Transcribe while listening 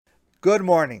Good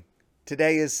morning.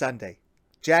 Today is Sunday,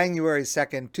 January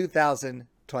 2nd,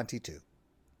 2022.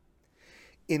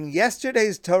 In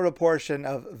yesterday's Torah portion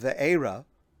of Ve'era,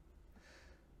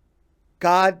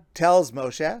 God tells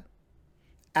Moshe,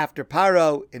 after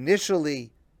Paro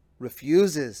initially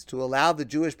refuses to allow the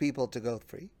Jewish people to go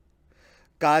free,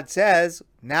 God says,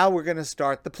 now we're going to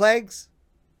start the plagues.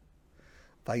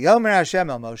 Vayomer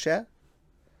Hashem el Moshe,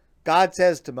 God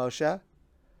says to Moshe,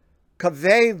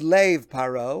 Kaved leiv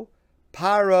Paro,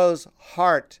 Paro's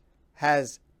heart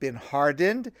has been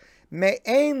hardened.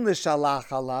 Me'ein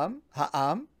l'shalach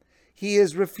ha'am. He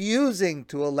is refusing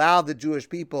to allow the Jewish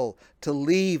people to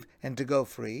leave and to go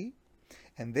free.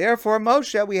 And therefore,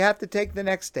 Moshe, we have to take the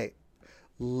next step.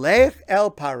 Lech el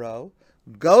Paro,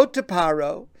 go to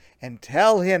Paro and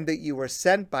tell him that you were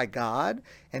sent by God,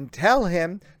 and tell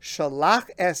him, Shalach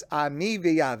es ami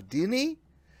v'yavdini,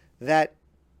 that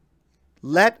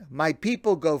let my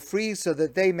people go free so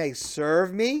that they may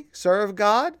serve me, serve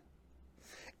God.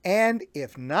 And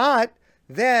if not,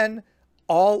 then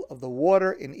all of the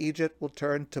water in Egypt will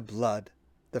turn to blood.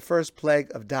 The first plague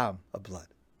of Dam, of blood.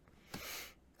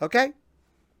 Okay?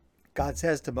 God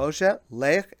says to Moshe,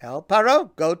 Lech el Paro,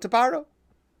 go to Paro.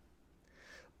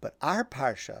 But our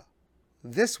Parsha,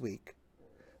 this week,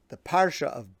 the Parsha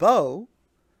of Bo,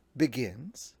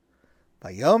 begins,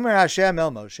 Vayomer Hashem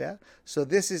el Moshe. So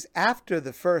this is after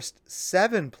the first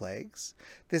 7 plagues.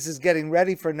 This is getting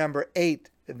ready for number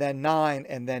 8, and then 9,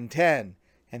 and then 10,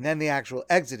 and then the actual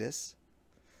Exodus.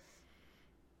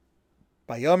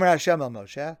 Vayomer Hashem el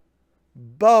Moshe,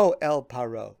 Bo el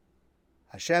Paro.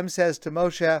 Hashem says to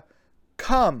Moshe,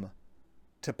 come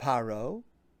to Paro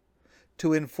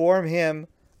to inform him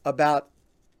about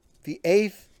the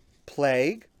 8th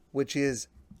plague, which is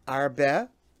Arbeh,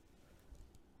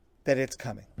 that it's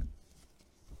coming.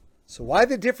 So why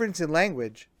the difference in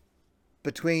language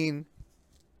between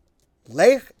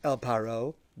Lech el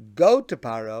Paro, go to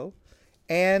Paro,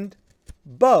 and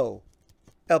Bo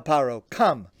el Paro,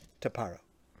 come to Paro?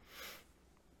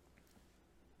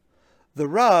 The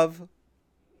Rav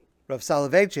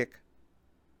Soloveitchik,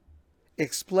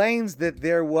 explains that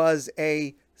there was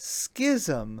a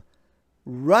schism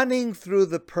running through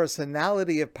the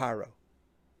personality of Paro.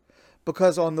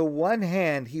 Because on the one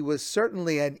hand, he was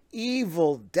certainly an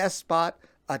evil despot,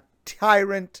 a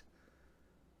tyrant,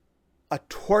 a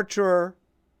torturer,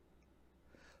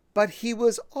 but he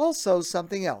was also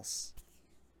something else.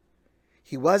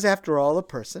 He was, after all, a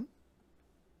person.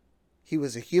 He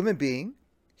was a human being.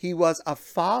 He was a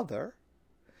father.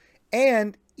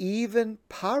 And even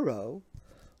Paro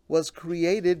was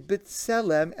created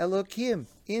B'Tselem Elokim,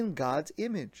 in God's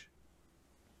image.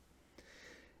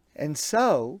 And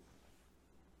so,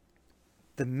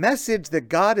 the message that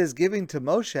God is giving to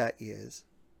Moshe is,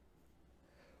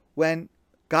 when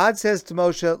God says to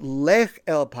Moshe, Lech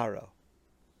el Paro,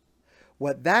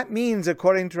 what that means,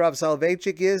 according to Rav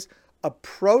Soloveitchik, is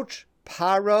approach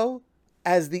Paro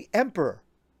as the emperor.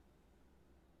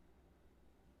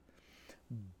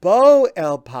 Bo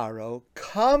el Paro,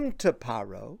 come to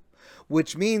Paro,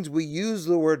 which means we use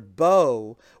the word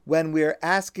bo when we're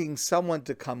asking someone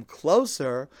to come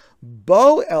closer.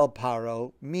 Bo el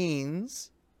Paro means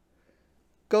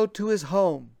go to his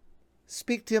home.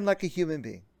 Speak to him like a human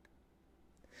being.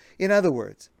 In other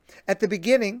words, at the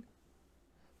beginning,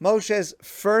 Moshe's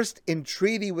first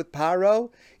entreaty with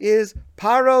Paro is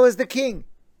the king.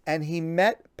 And he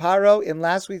met Paro in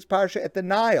last week's Parsha at the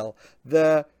Nile,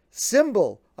 the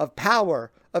symbol of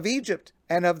power of Egypt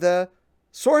and of the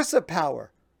source of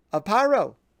power of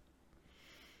Paro.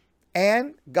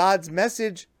 And God's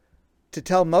message to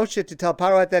tell Moshe, to tell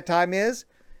Paro at that time is,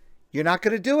 you're not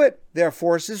going to do it. Their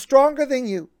force is stronger than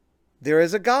you. There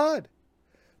is a God.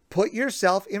 Put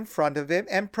yourself in front of him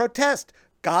and protest.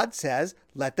 God says,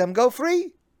 let them go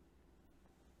free.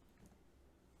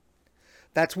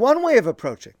 That's one way of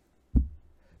approaching.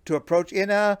 To approach in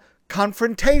a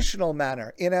confrontational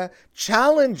manner, in a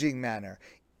challenging manner,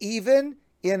 even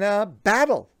in a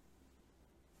battle.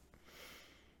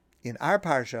 In our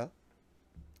Parsha,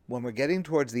 when we're getting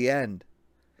towards the end,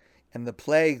 and the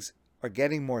plagues are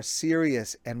getting more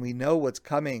serious, and we know what's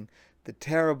coming, the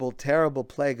terrible, terrible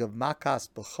plague of Makas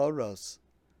Bechoros,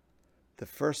 the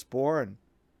firstborn,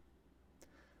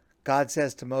 God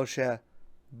says to Moshe,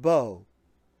 Bo,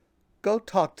 go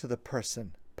talk to the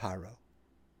person, Paro.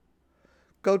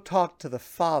 Go talk to the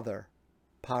father,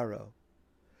 Paro.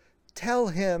 Tell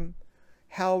him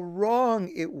how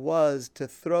wrong it was to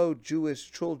throw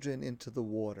Jewish children into the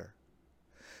water.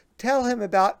 Tell him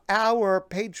about our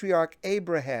patriarch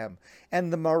Abraham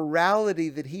and the morality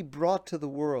that he brought to the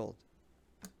world.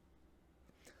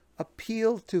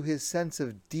 Appeal to his sense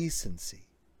of decency.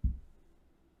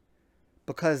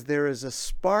 because there is a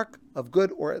spark of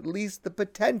good, or at least the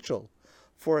potential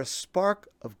for a spark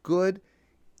of good,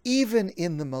 even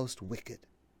in the most wicked.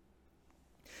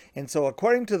 And so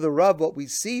according to the Rav, what we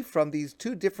see from these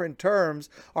two different terms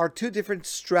are two different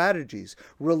strategies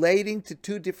relating to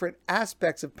two different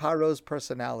aspects of Paro's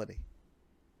personality.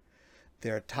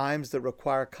 There are times that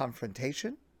require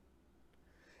confrontation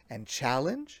and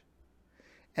challenge,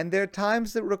 and there are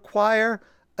times that require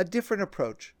a different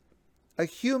approach, a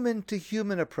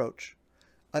human-to-human approach,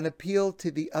 an appeal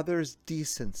to the other's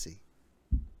decency.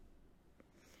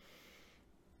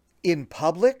 In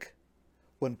public,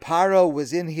 when Paro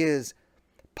was in his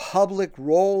public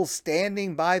role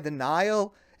standing by the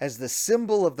Nile as the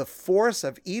symbol of the force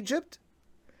of Egypt,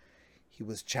 he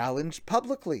was challenged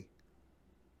publicly,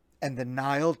 and the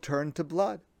Nile turned to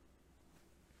blood.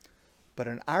 But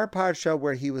in our parsha,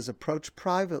 where he was approached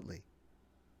privately,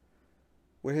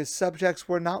 where his subjects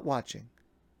were not watching,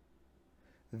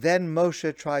 then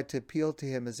Moshe tried to appeal to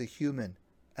him as a human,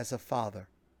 as a father,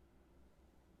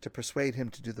 to persuade him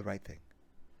to do the right thing.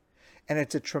 And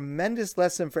it's a tremendous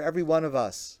lesson for every one of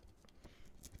us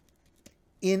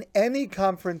in any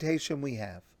confrontation we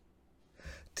have,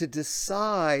 to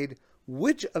decide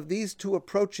which of these two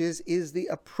approaches is the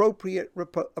appropriate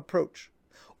approach,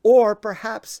 or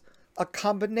perhaps a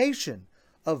combination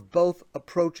of both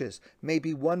approaches,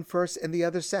 maybe one first and the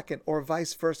other second, or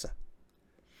vice versa.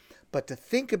 But to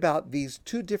think about these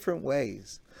two different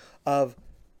ways of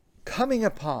coming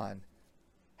upon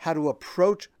how to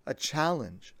approach a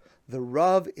challenge, the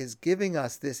Rav is giving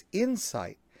us this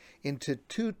insight into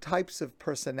two types of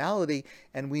personality,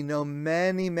 and we know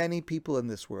many, many people in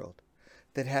this world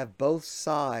that have both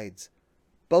sides,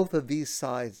 both of these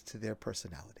sides to their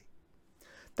personality.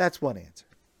 That's one answer.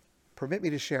 Permit me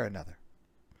to share another.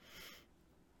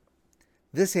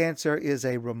 This answer is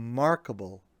a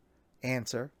remarkable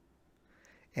answer,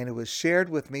 and it was shared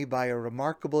with me by a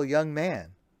remarkable young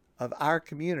man of our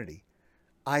community,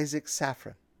 Isaac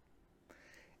Safran.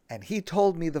 And he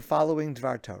told me the following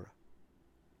Dvar Torah.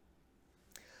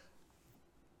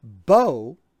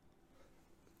 Bo,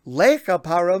 Lecha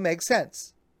Paro makes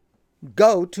sense.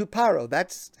 Go to Paro.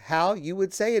 That's how you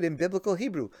would say it in biblical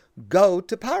Hebrew. Go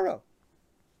to Paro.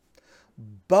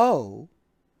 Bo,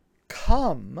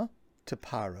 come to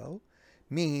Paro,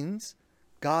 means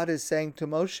God is saying to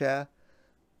Moshe,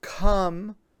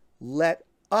 come, let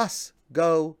us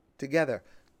go together.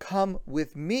 Come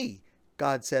with me,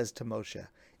 God says to Moshe,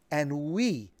 and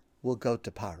we will go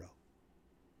to Paro.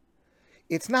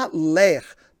 It's not lech.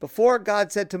 Before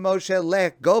God said to Moshe,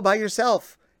 lech, go by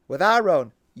yourself with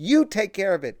Aaron. You take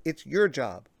care of it. It's your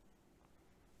job.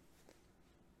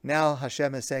 Now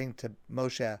Hashem is saying to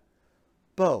Moshe,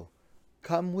 Bo,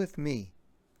 come with me.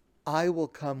 I will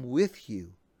come with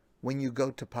you when you go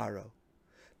to Paro.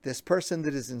 This person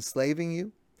that is enslaving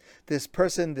you, this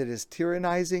person that is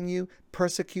tyrannizing you,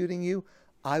 persecuting you,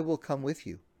 I will come with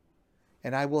you,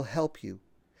 and I will help you,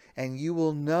 and you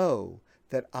will know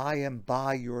that I am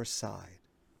by your side.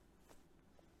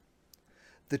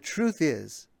 The truth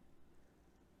is,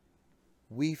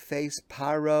 we face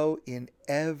Paro in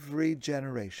every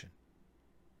generation.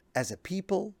 As a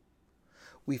people,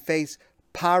 we face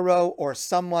Paro or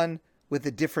someone with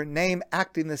a different name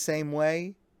acting the same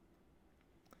way.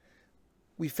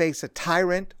 We face a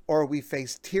tyrant or we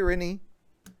face tyranny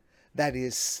that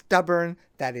is stubborn,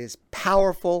 that is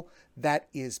powerful, that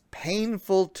is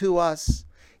painful to us.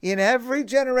 In every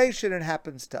generation it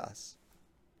happens to us.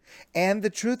 And the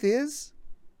truth is,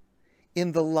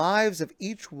 in the lives of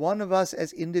each one of us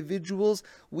as individuals,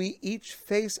 we each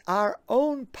face our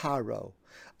own Paro,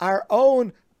 our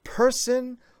own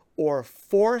person or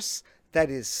force that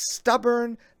is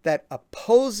stubborn, that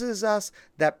opposes us,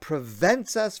 that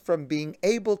prevents us from being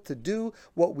able to do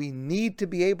what we need to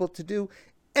be able to do.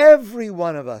 Every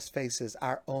one of us faces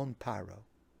our own Paro.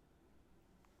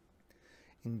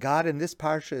 And God in this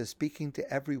parsha is speaking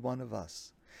to every one of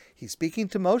us. He's speaking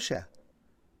to Moshe,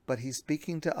 but he's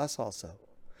speaking to us also.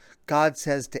 God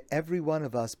says to every one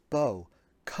of us, Bo,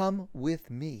 come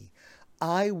with me.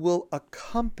 I will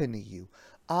accompany you.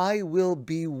 I will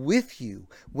be with you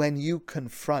when you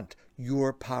confront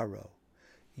your Paro.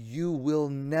 You will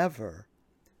never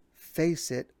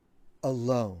face it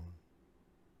alone.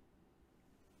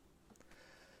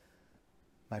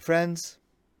 My friends,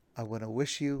 I want to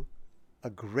wish you a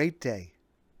great day,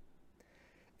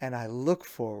 and I look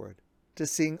forward to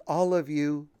seeing all of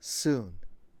you soon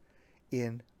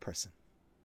in person.